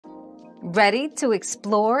Ready to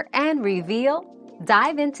explore and reveal?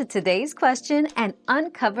 Dive into today's question and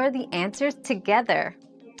uncover the answers together.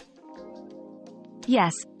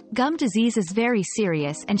 Yes, gum disease is very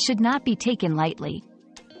serious and should not be taken lightly.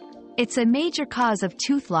 It's a major cause of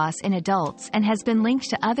tooth loss in adults and has been linked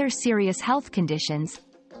to other serious health conditions,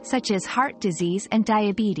 such as heart disease and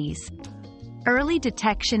diabetes. Early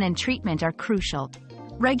detection and treatment are crucial.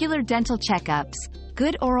 Regular dental checkups,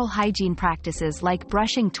 good oral hygiene practices like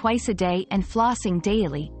brushing twice a day and flossing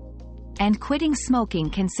daily, and quitting smoking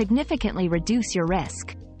can significantly reduce your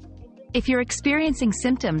risk. If you're experiencing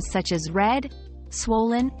symptoms such as red,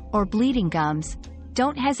 swollen, or bleeding gums,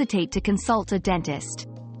 don't hesitate to consult a dentist.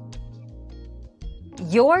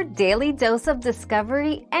 Your daily dose of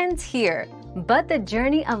discovery ends here, but the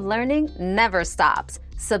journey of learning never stops.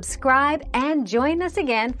 Subscribe and join us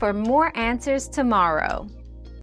again for more answers tomorrow.